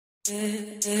So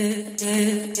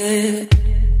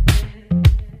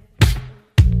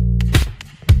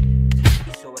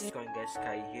what's going guys,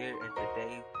 Kai here, and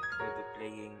today we'll be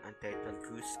playing Untitled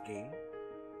Goose game.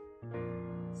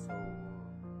 So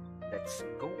let's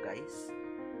go guys.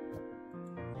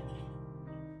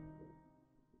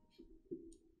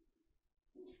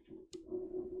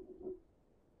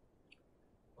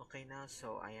 Okay now,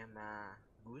 so I am a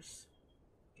goose.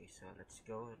 Okay, so let's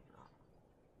go.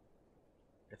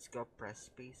 Let's go,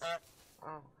 press space.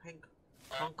 Oh,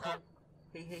 Hong Kong.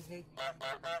 Hey.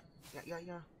 Yeah.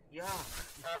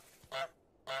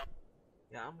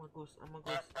 Yeah, I'm a ghost.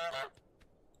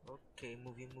 Okay,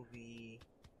 movie.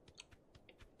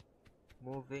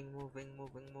 Moving.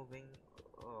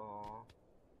 Oh,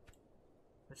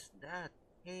 what's that?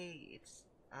 Hey, it's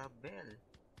a bell.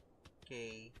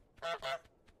 Okay.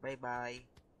 Bye.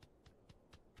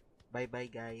 Bye,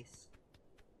 guys.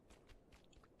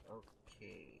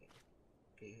 Okay.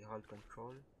 Okay, hold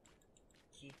control.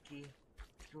 Kiki.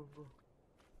 Go.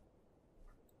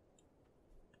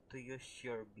 To use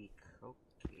your beak.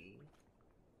 Okay.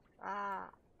 I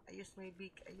use my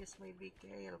beak.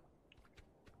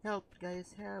 Help,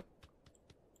 guys, help.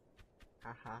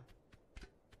 Haha.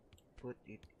 Put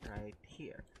it right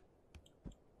here.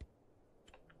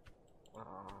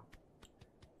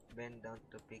 Bend down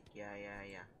to pick.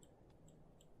 Yeah.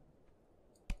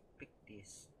 Pick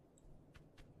this.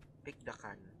 Pick the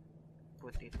can.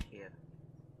 Put it here.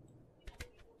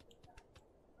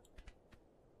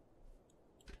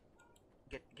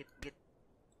 Get.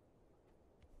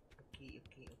 Okay.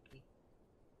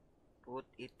 Put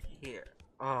it here.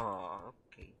 Oh,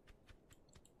 okay.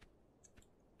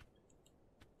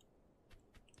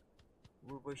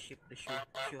 We worship the shoe.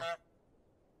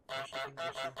 Worshipping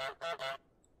the shoe.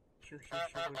 Worship.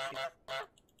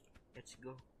 Let's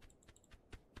go.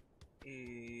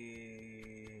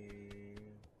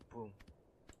 Boom.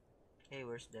 Hey,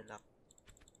 where's the lock?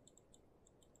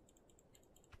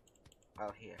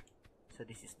 Oh, here. So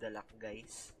this is the lock,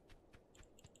 guys.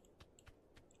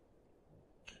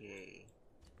 Okay.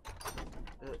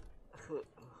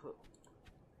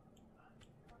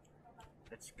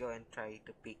 Let's go and try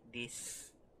to pick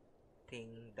this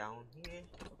thing down here.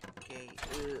 Okay.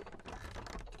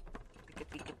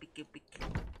 Pick.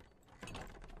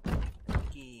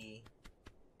 Okay.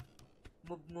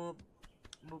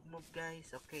 Move,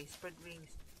 guys. Okay, spread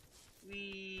wings.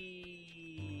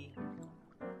 Wee.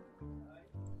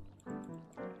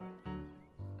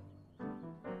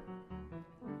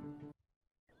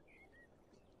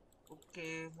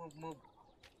 Okay, move,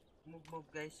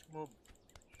 guys, move.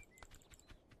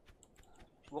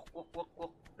 Walk.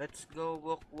 Let's go,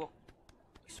 walk.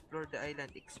 Explore the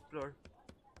island, explore.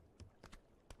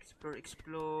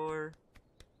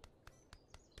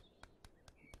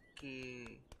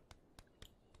 Okay.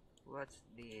 What's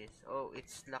this? Oh,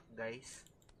 it's luck, guys.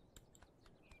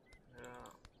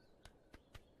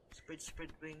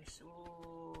 Spread wings.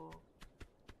 Ooh.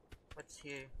 What's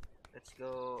here? Let's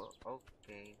go.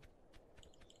 Okay.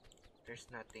 There's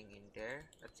nothing in there.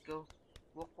 Let's go.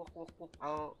 Walk.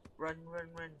 Oh, run.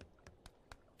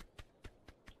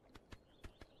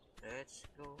 Let's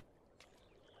go.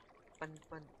 Pan.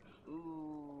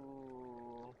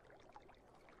 Ooh.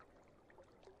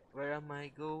 Where am I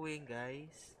going,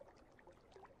 guys?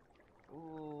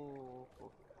 Ooh.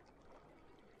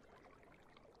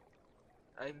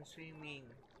 I'm swimming.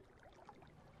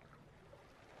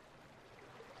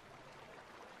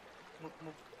 Move.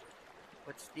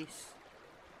 What's this?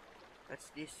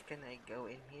 Can I go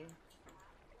in here?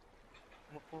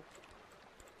 Move.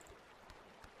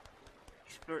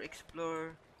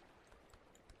 Explore.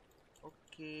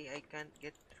 Okay, I can't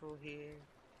get through here.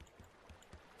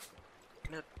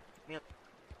 Milk.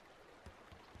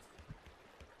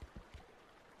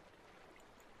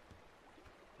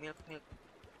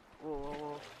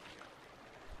 Whoa.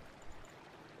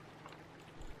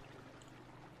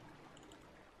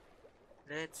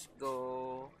 Let's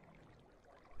go.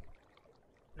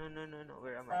 No.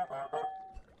 Where am I?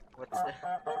 What's that?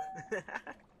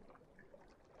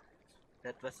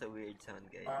 That was a weird sound,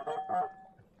 guys.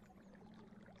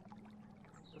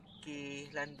 Okay,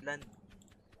 land.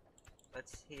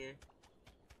 What's here?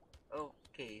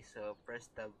 Okay, so press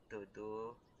tab to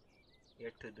do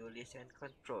your to-do list and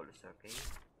controls, okay?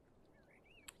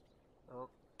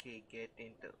 Okay, get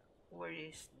into where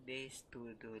is this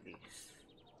to-do list?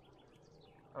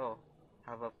 Oh,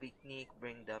 have a picnic,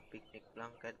 bring the picnic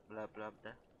blanket, blah.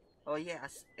 Oh yeah,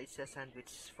 it's a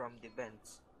sandwich from the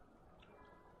bench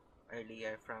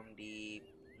earlier from the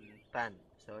pan.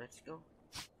 So let's go.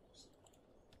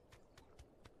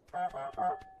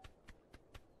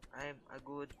 I'm a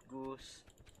good goose.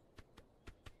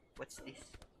 What's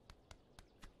this?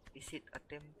 Is it a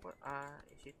temple?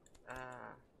 Is it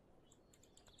a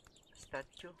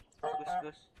statue? Goose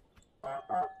goose.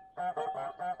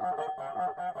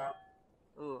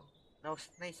 Oh, now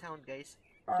nice sound, guys.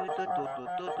 Toot toot toot toot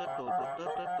toot toot toot toot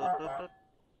toot toot toot toot.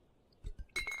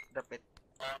 Drop it.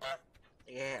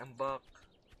 Yeah, I'm back.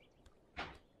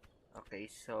 Okay,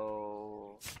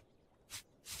 so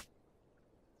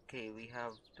we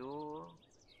have to.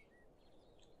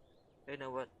 You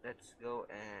know what? Let's go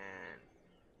and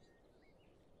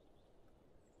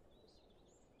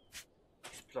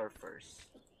explore first.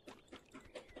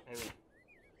 I will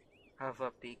have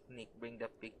a picnic. Bring the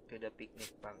pig to the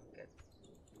picnic blanket.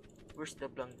 Where's the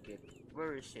blanket?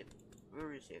 Where is it?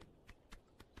 Where is it?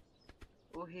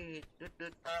 Oh, hey, doot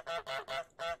doot.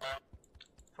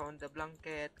 Found the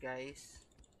blanket, guys.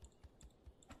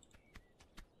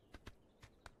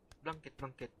 Blanket,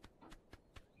 blanket.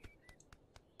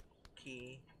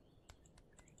 Okay.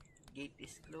 Gate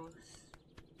is closed.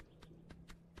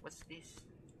 What's this?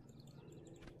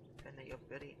 Can I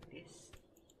operate this?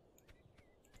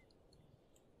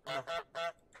 No.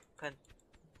 Can't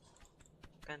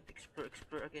explore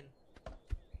again.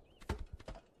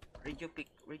 Radio pick.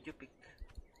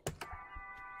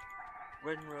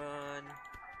 Run.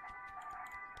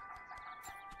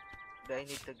 Do I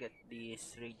need to get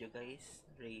this radio, guys?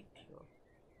 Radio.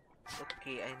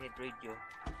 Okay, I need radio.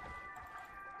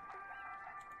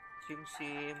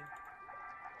 Sim.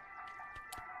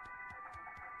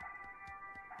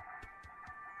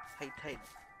 Hide.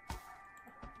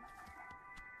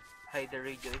 Hide the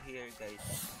radio here,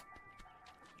 guys.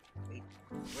 Wait,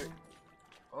 where?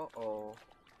 Oh,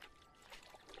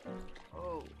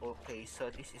 okay, so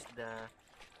this is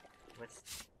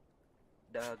what's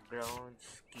the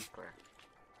groundskeeper.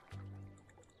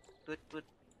 Toot,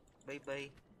 bye.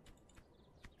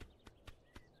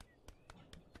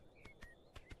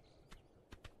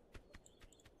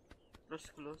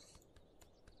 Close.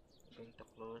 I'm going to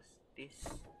close this.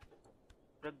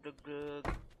 Grug.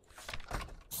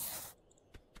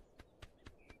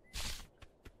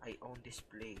 I own this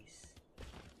place.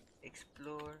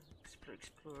 Explore.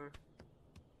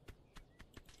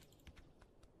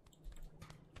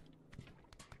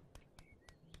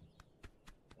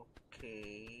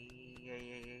 Okay. Yeah.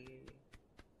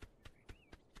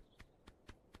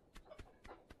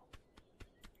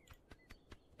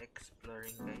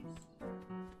 Exploring, guys.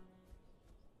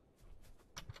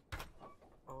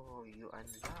 Oh, you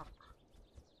unlock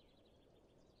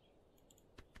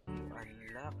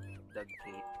the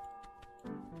gate.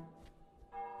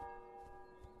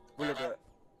 Bulaga.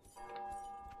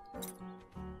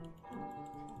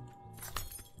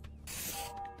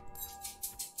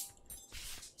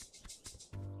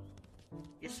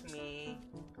 It's me.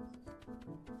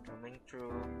 Coming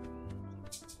through.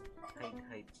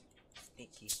 Hide.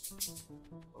 Sneaky.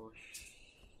 Oh,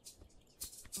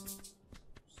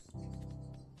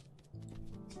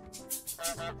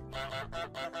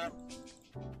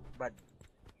 Bad.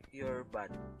 You're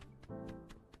bad.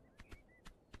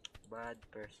 Bad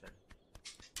person.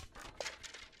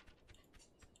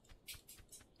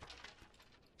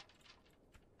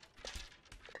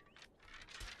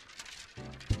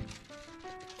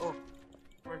 Oh,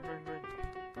 run.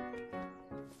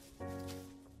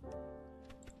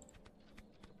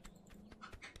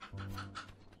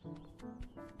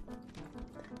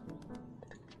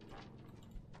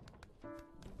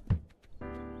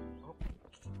 Oh,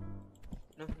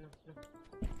 no.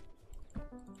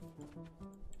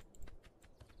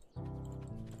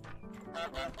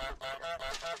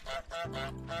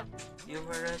 You're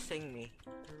harassing me.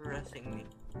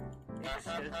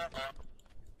 Excel.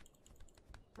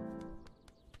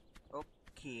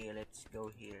 Okay, let's go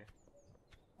here.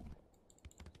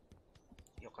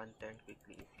 You can turn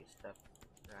quickly if you stop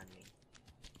running.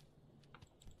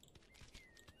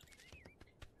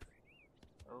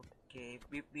 Okay,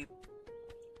 beep.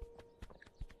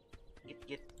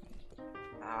 Get.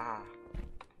 Ah.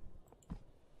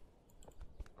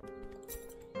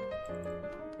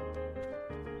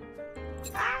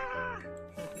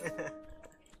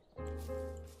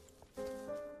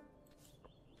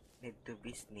 Need to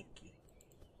be sneaky.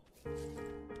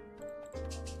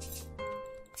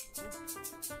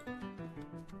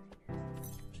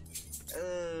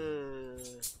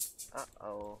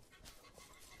 Uh-oh.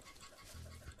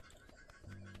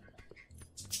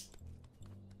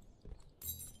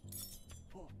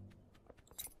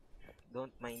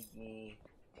 Don't mind me.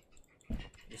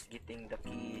 Just getting the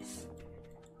keys.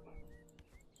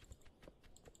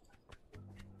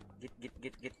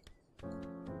 Get.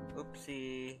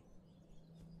 Oopsie.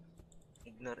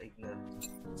 Ignore, ignore.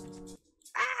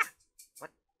 Ah!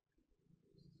 What?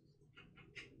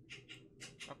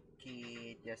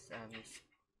 Okay, just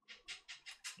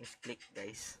misclick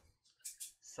guys.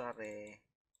 Sorry.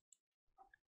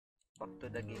 Back to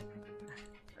the game.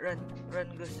 Run,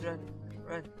 run, Goose, run,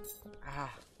 run.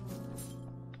 Ah.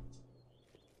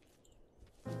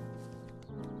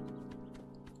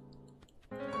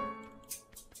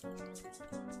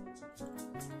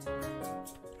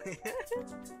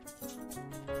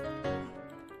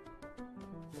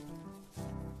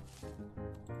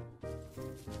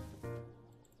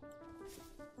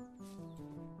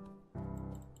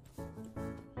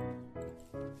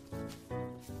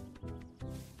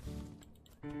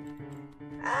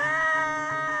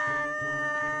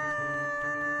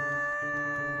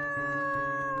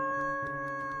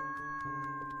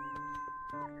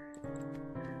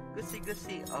 Goosey,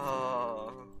 goosey.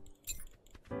 Oh.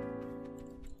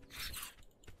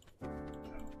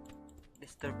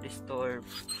 Disturb, disturb.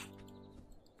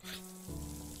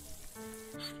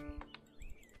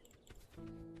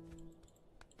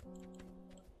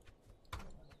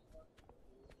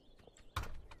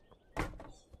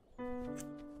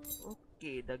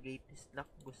 Okay, the gate is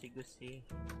locked, goosey, goosey.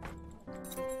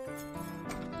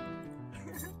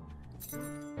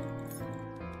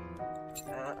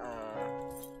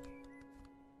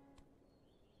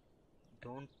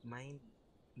 Don't mind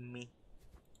me.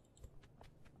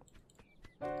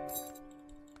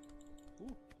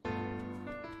 Ooh.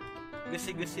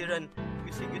 Goosey, goosey, run.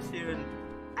 Goosey, goosey, run.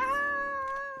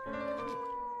 Ah!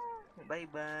 Bye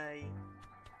bye.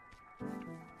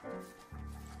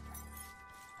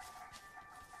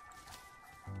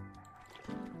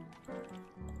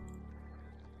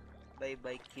 Bye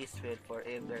bye, kiss will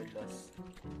forever lost.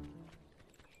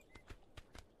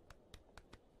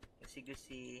 Goosey,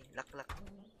 goosey. Lock, lock.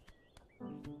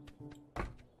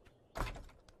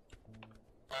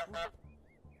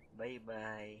 Bye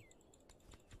bye.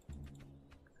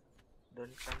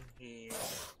 Don't come here.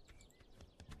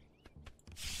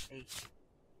 Hey.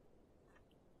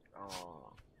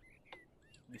 Oh.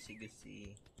 Goosey,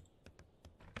 goosey.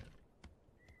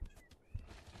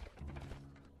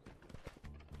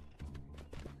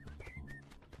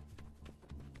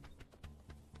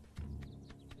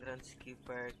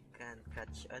 Groundskeeper can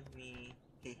catch on me.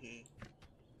 Hehe.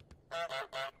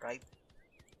 Right?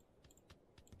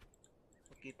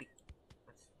 Okay, pick.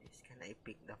 What's this? Can I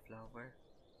pick the flower?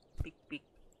 Pick, pick.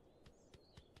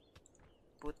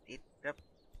 Put it. Drop.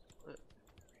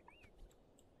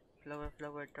 Flower,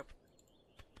 flower, drop.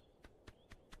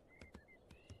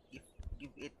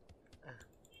 Give it.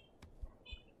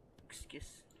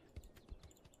 Excuse.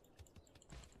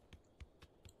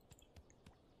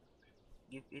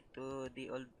 Give it to the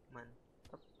old man.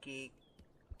 Okay.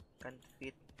 Can't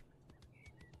fit.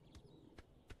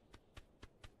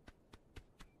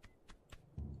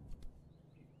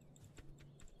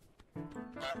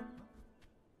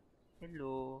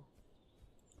 Hello.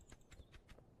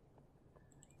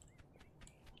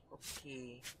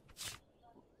 Okay.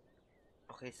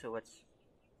 Okay, so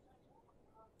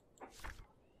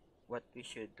what we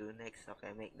should do next?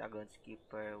 Okay, make the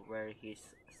groundskeeper wear his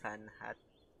sun hat,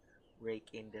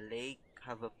 break in the lake,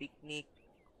 have a picnic.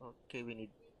 Okay, we need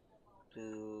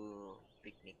to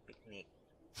picnic.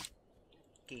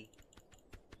 Okay,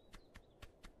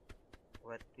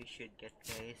 what we should get,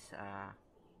 guys?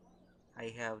 I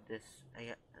have this.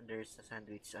 There's a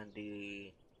sandwich on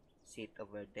the seat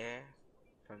over there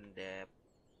from the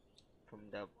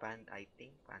pan, I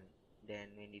think pan. Then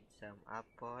we need some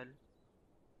apple.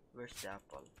 Where's the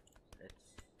apple? Let's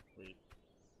wait.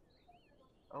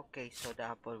 Okay, so the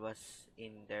apple was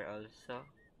in there also.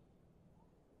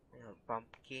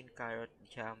 Pumpkin, carrot,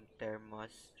 jam,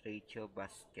 thermos, radio,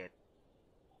 basket.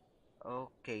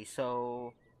 Okay,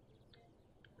 so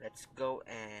let's go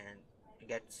and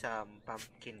get some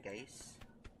pumpkin, guys.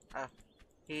 Ah,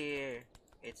 here.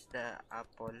 It's the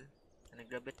apple. Ano,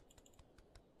 grab it.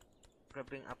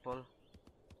 Grabbing apple.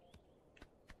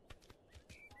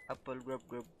 Apple, grab.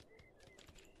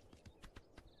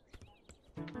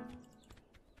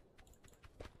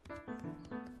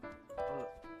 Oh.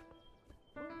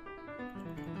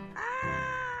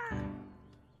 Ah!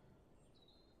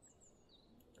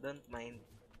 Don't mind.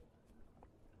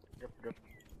 Drop.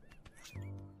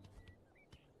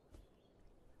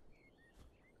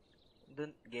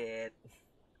 Don't get.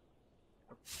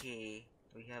 Okay,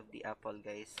 we have the apple,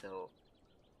 guys. So,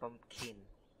 pumpkin.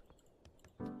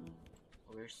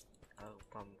 Where's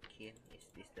pumpkin? Is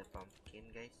this the pumpkin,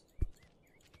 guys?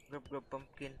 Grab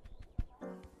pumpkin.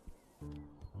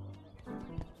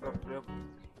 Grab.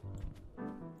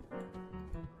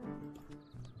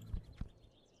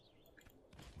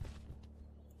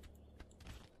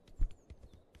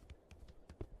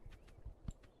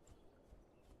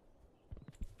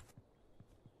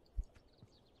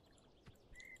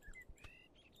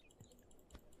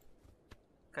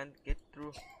 can't get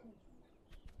through.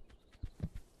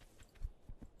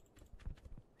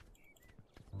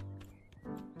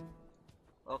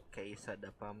 Okay, so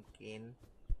the pumpkin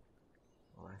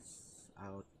was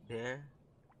out there.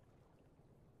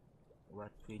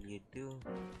 What will you do,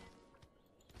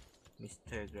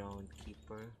 Mr.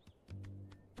 Groundkeeper?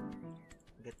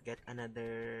 Get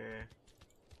another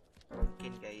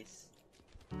pumpkin, guys.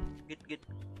 Get. Get.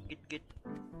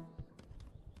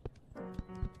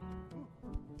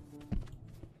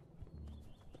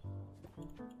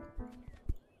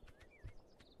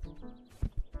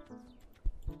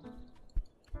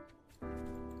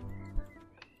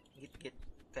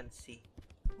 Can see.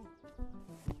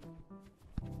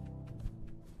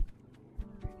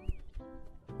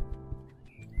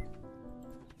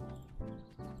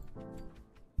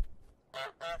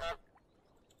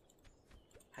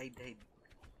 Hide.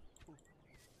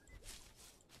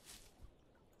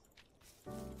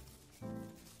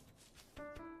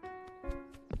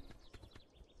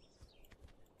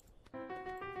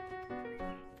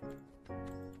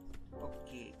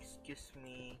 Okay, excuse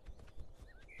me.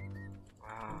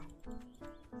 Ah,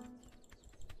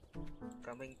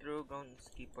 coming through,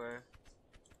 groundskeeper.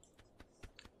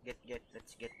 Get.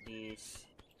 Let's get this.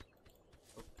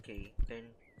 Okay, turn.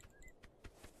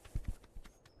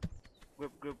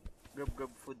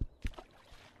 Grab food.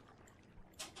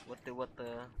 What the?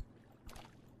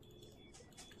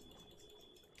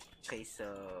 Okay, so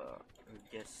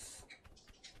just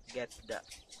get the.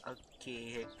 Okay,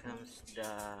 here comes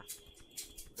the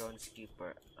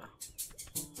groundskeeper.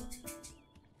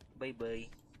 Bye.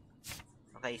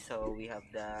 Okay, so we have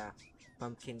the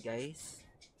pumpkin, guys.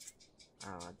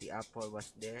 The apple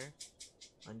was there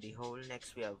on the hole.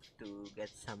 Next, we have to get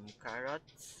some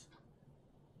carrots.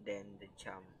 Then the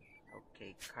jam.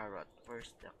 Okay, carrot.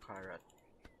 First, the carrot.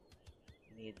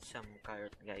 Need some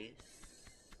carrot, guys.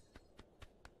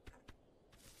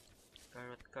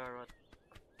 Carrot.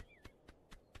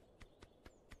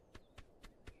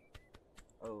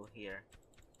 Oh, here.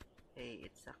 Hey,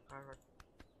 it's a carrot.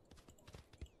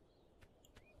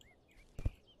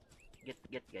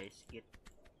 Get, guys. Get.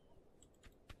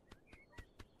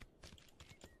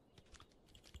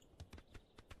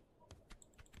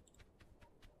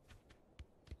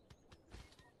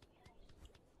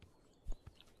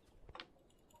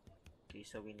 Okay,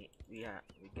 so we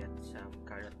get some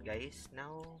carrot, guys.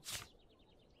 Now,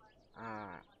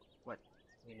 what?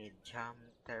 We need jam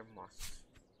thermos.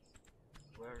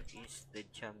 Where is the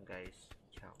jam, guys?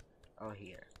 Jam. Oh,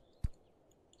 here.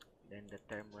 Then the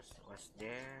thermos was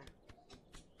there.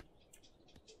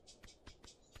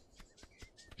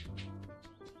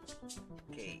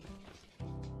 Okay.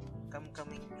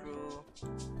 Coming through.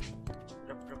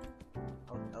 Drop.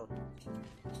 Out.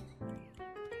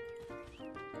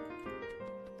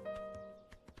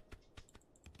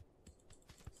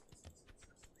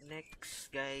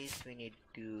 Next, guys, we need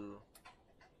to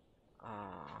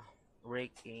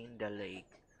rake in the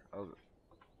lake. Oh,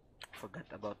 forgot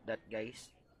about that, guys.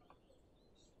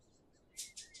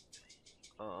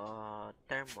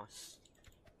 Thermos.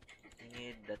 We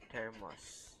need the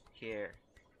thermos here.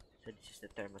 So this is the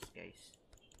thermos, guys.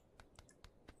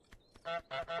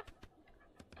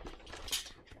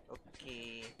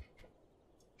 Okay.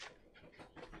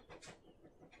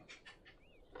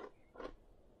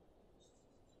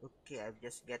 Okay, I've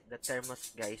just get the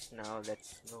thermos, guys. Now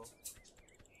let's go.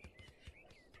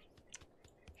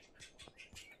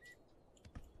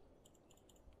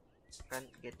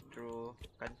 Can't get through.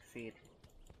 Can't fit.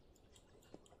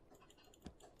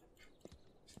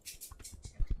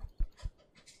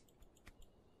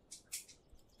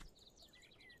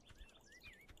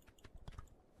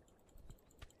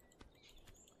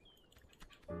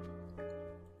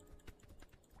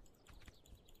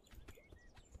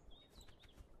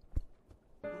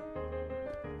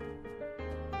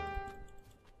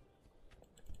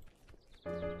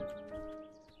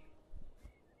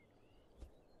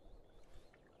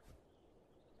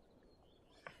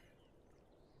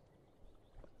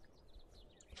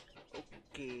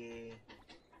 Okay,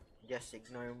 just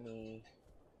ignore me.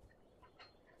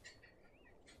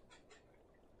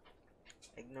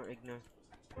 Ignore.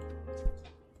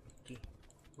 Okay,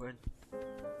 one.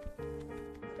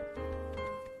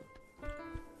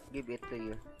 Give it to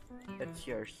you. That's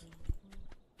yours.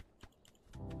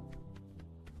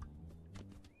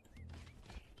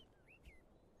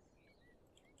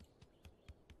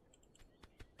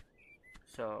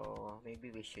 So maybe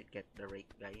we should get the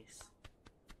rake, guys.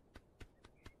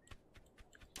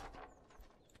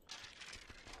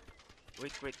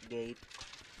 Rick gate.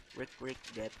 Rick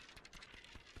gate.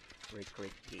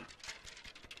 Rick gate.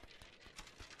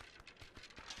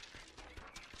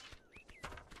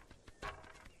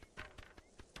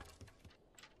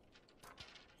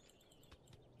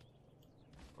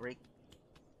 Rake.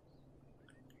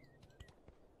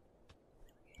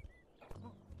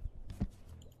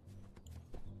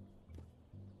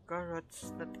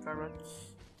 Carrots, not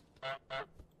carrots.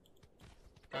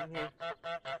 Come here.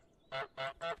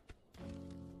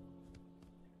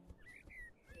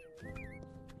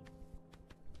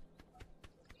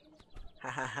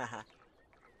 Hahaha.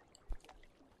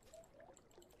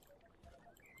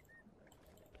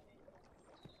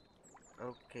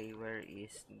 Okay, where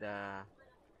is the...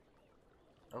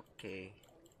 Okay.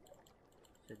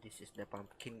 So this is the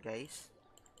pumpkin, guys.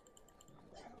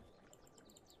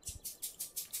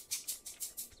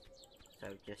 So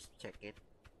just check it.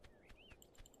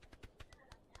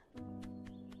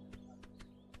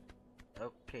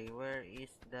 Okay, where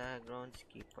is the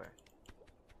groundskeeper?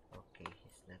 Okay,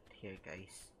 he's not here,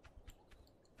 guys.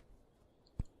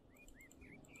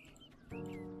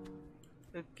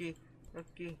 Okay,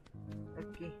 okay,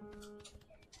 okay.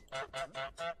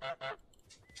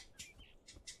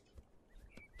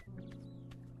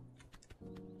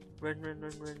 Run, run,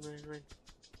 run, run, run, run.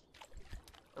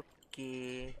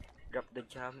 Okay, drop the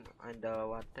jam on the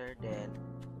water, then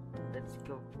let's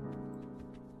go.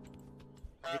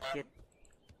 Get.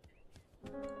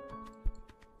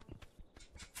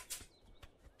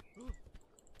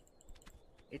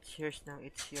 It's yours now,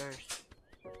 it's yours.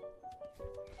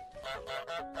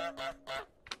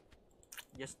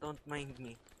 Just don't mind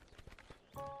me.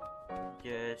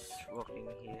 Just walking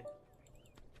here.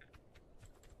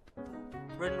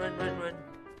 Run, run, run, run.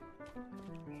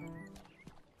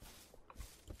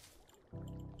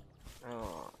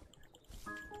 Oh.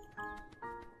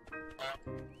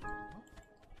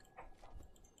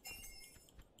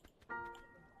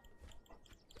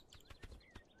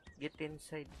 Get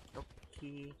inside.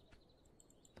 Okay.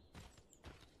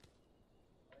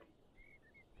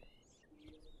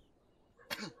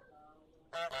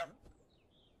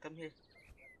 Come here.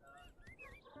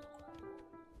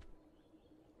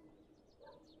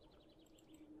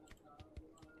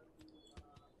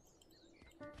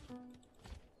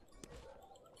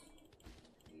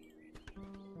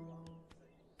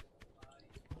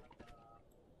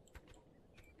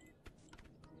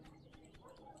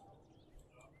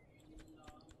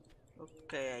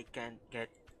 Okay, I can't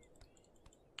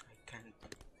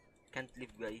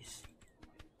leave, guys.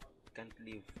 Can't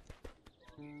leave.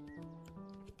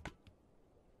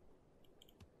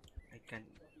 I can't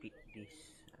pick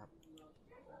this up.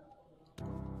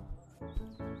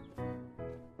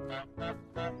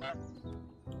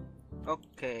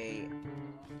 Okay.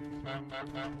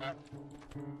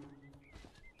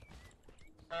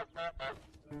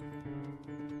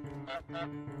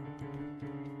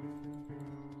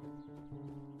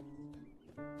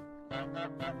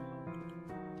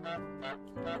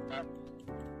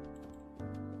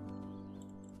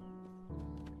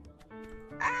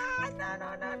 Ah, no, no,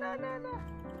 no, no, no, no.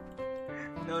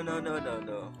 No, no, no, no,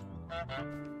 no.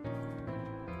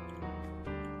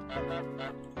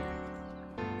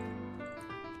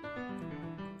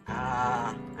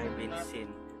 Ah, I've been seen.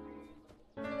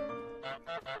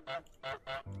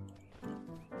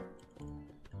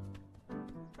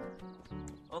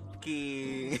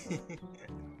 Okay.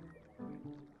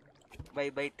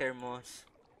 Bye-bye, thermos.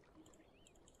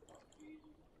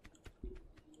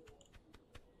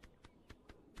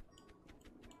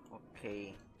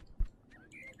 Okay.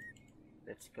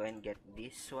 Let's go and get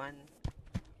this one.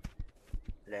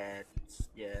 Let's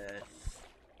just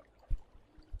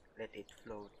let it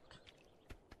float.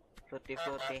 Floaty,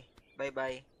 floaty.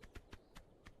 Bye-bye.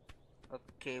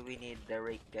 Okay, we need the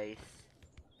rake, guys.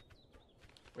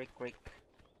 Rake, rake.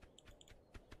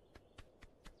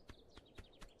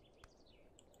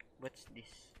 What's this?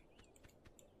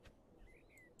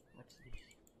 What's this?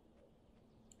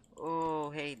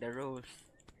 Oh, hey, the rose.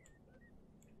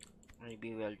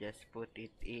 Maybe we'll just put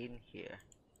it in here.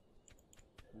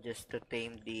 Just to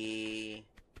tame the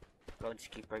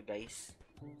groundskeeper, guys.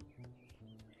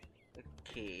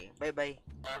 Okay, bye-bye.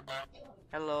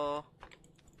 Hello.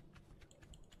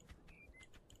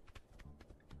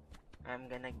 I'm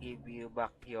gonna give you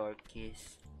back your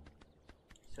keys.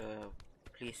 So,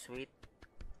 please wait.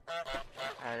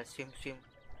 Swim, swim.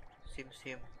 Swim,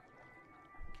 swim.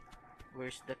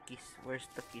 Where's the keys? Where's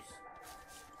the keys?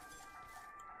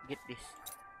 Get this.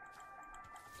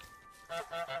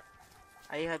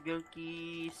 I have your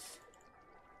keys.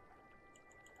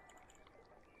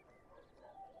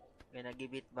 Gonna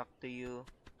give it back to you.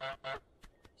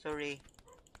 Sorry.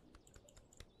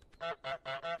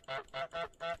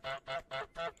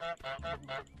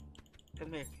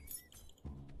 Come here.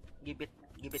 Give it,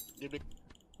 give it, give it.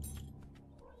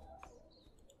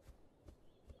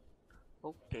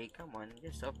 Okay, come on,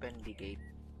 just open the gate.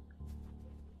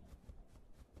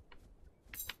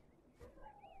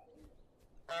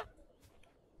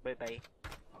 Bye bye.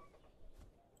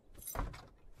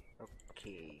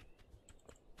 Okay.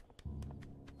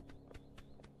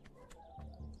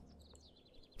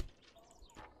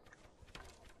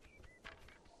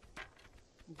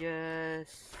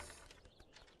 Just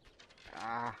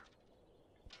ah,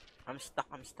 I'm stuck.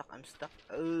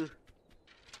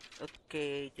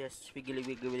 Okay, just wiggly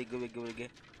wiggle wiggle wiggle wiggle.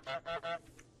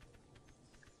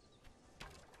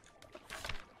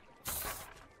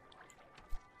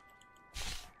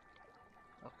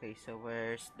 Okay, so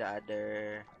where's the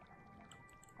other?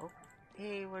 Oh,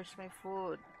 hey, where's my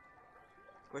food?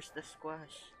 Where's the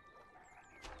squash?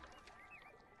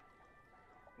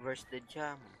 Where's the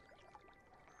jam?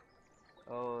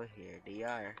 Oh, here they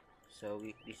are. So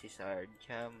this is our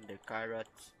jam, the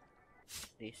carrots.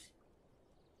 This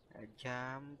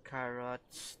jam,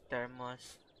 carrots,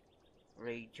 thermos,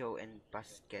 radio, and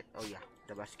basket. Oh yeah,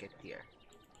 the basket here.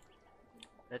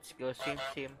 Let's go swim,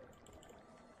 swim,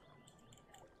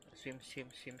 swim, swim,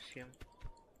 swim, swim.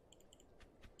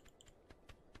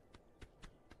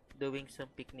 Doing some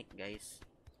picnic, guys.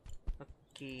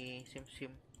 Okay, swim,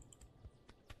 swim.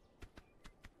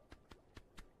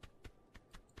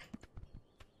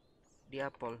 The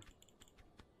apple.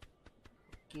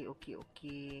 Okay, okay,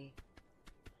 okay.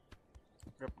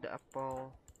 Drop the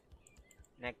apple.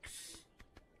 Next,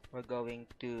 we're going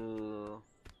to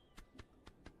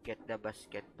get the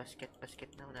basket. Basket.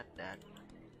 No, not that.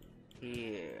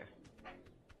 Here.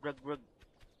 Drag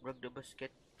the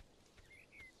basket.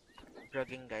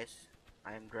 Dragging, guys.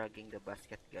 I'm dragging the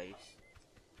basket, guys.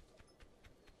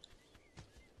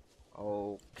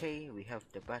 Okay, we have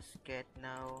the basket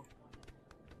now.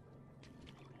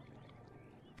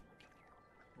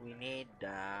 We need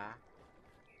the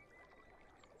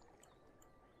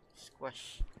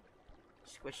squash.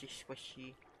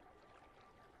 Squishy.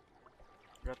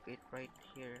 Drop it right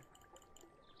here.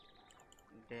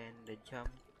 Then the jump.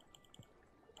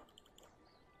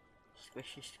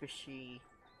 Squishy.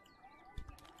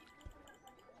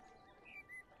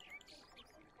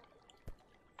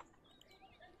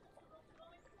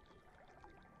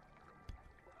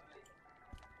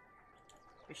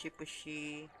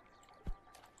 Pushy.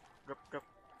 Drop.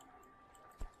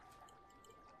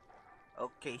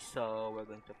 Okay, so we're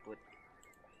going to put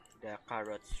the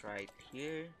carrots right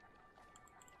here.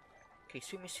 Okay,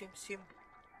 swim.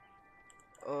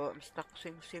 Oh, I'm stuck.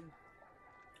 Swim.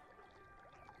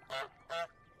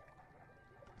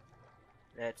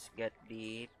 Let's get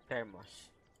the thermos.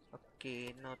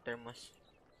 Okay, no thermos.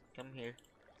 Come here.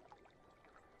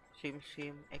 Swim.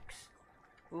 X.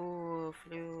 Ooh,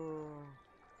 flew.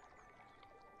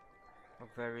 Oh,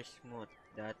 very smooth.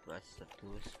 That was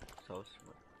so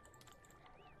smooth.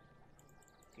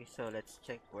 Okay, so let's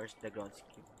check where the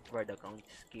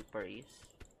groundskeeper is.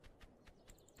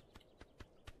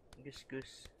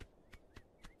 Goose.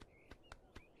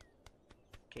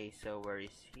 Okay, so where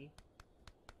is he?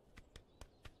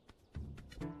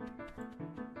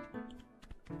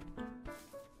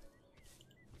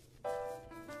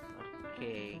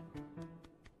 Okay.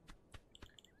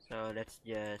 So let's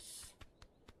just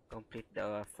complete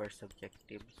the first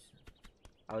objectives.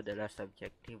 Oh, the last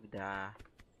objective, the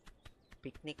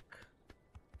picnic.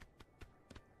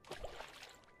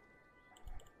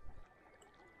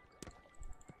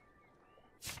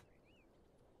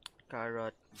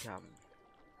 Carrot jam.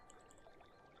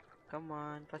 Come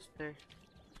on, faster.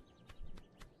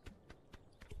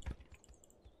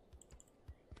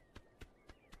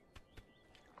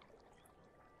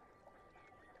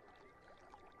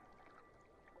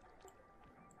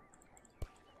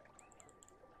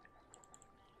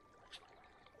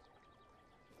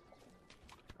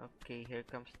 Okay, here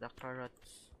comes the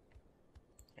carrots.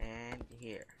 And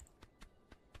here.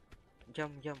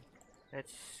 Jump.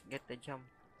 Let's get the jump.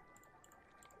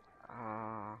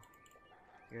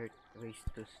 Your ways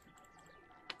to.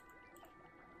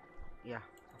 Yeah,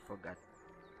 I forgot.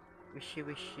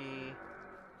 Wishy.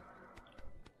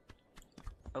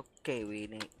 Okay, we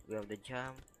have the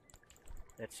jump.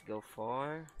 Let's go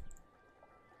for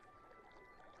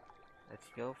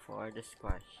the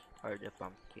squash or the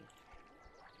pumpkin.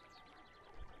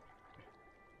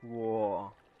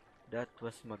 Whoa, that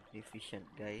was magnificent,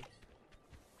 guys.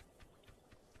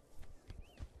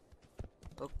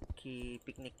 Okay,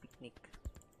 picnic.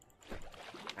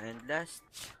 And last,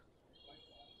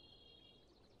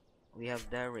 we have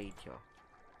the radio.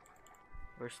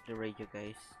 Where's the radio,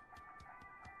 guys?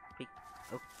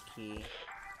 Okay.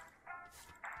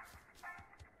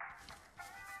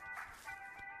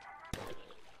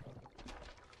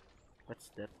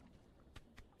 that?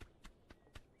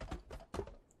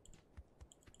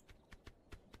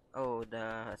 Oh,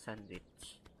 the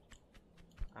sandwich.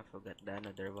 I forgot the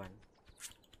another one.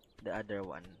 The other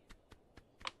one.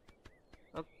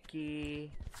 Okay,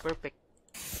 perfect.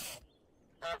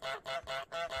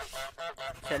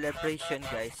 Celebration,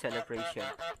 guys, celebration.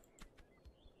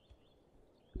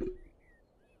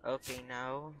 Okay,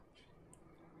 now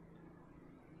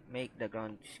make the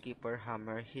groundskeeper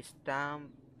hammer his thumb,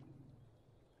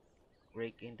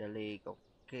 break in the leg.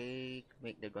 Okay,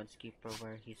 make the groundskeeper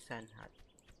wear his sun hat.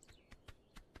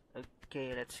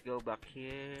 Okay, let's go back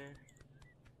here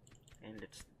and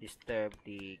let's disturb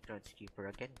the groundskeeper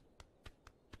again.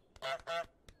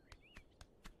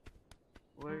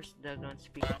 Where's the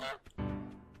groundskeeper?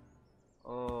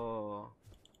 Oh.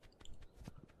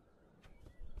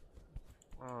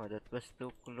 Oh, that was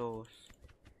too close.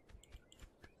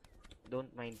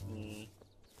 Don't mind me.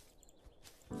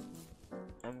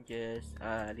 I'm just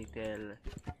a little...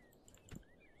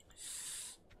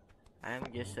 I'm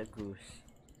just a goose.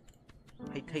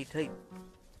 Hide.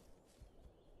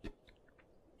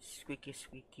 Squeaky.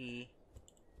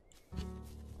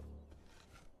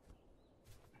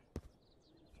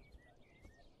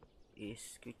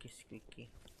 Is squeaky.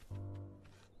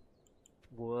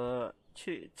 What?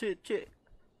 Che.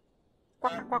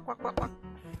 Quack.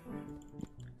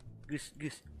 Goose.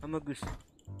 I'm a goose.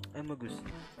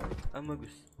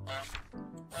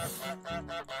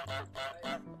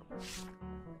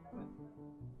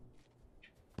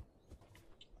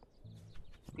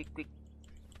 Quick.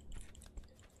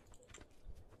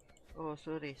 Oh,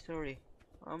 sorry.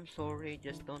 I'm sorry,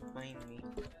 just don't mind me.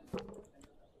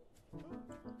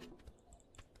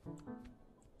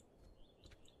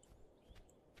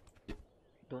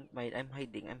 Don't mind, I'm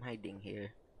hiding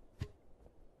here.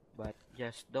 But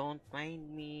just don't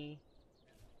mind me.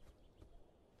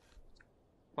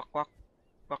 Quack.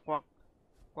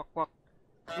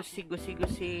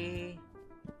 Goosey.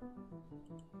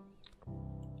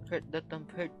 Hurt the thumb.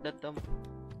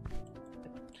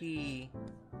 Okay.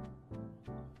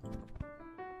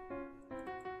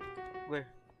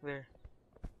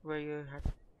 Where your hat?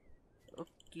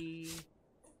 Okay.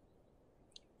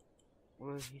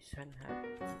 Where his sun hat?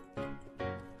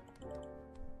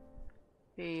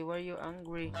 Hey, why are you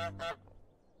angry?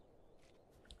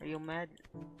 Are you mad?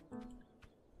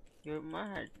 You're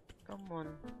mad. Come on,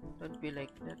 don't be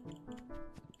like that.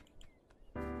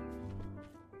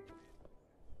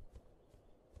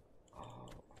 Oh.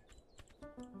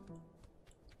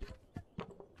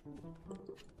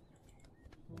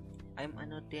 I'm a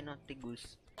naughty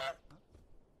goose.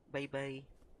 Bye.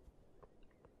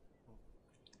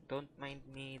 Don't mind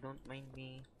me.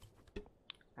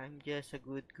 I'm just a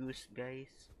good goose, guys.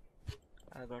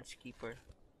 A groundskeeper.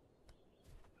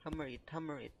 Hammer it.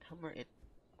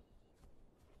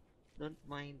 Don't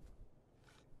mind.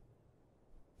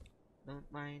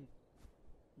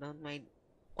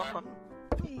 Quack.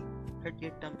 Hurt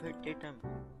your thumb.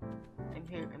 I'm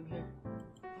here.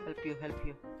 Help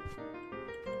you.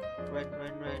 Run.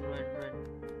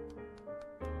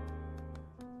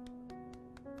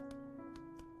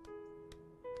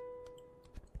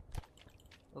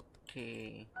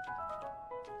 Okay.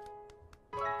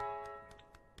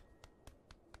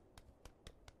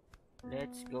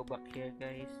 Let's go back here,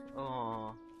 guys.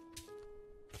 Oh.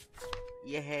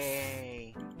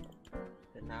 Yay!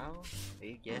 So now,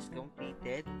 we just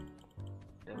completed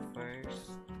the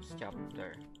first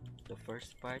chapter. The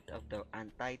first part of the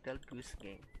Untitled Goose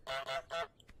game.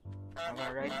 Am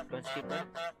I right, groundskeeper?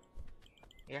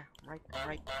 Yeah, I'm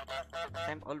right.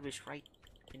 I'm always right.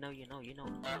 You know.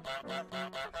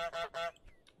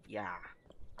 Yeah,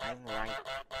 I'm right.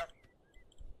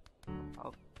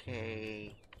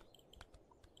 Okay.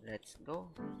 Let's go.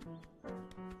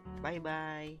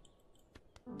 Bye.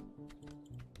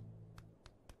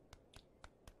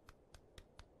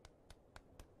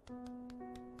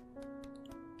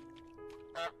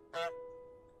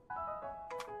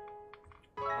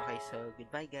 Okay, so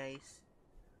goodbye, guys.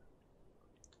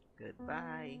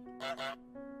 Goodbye.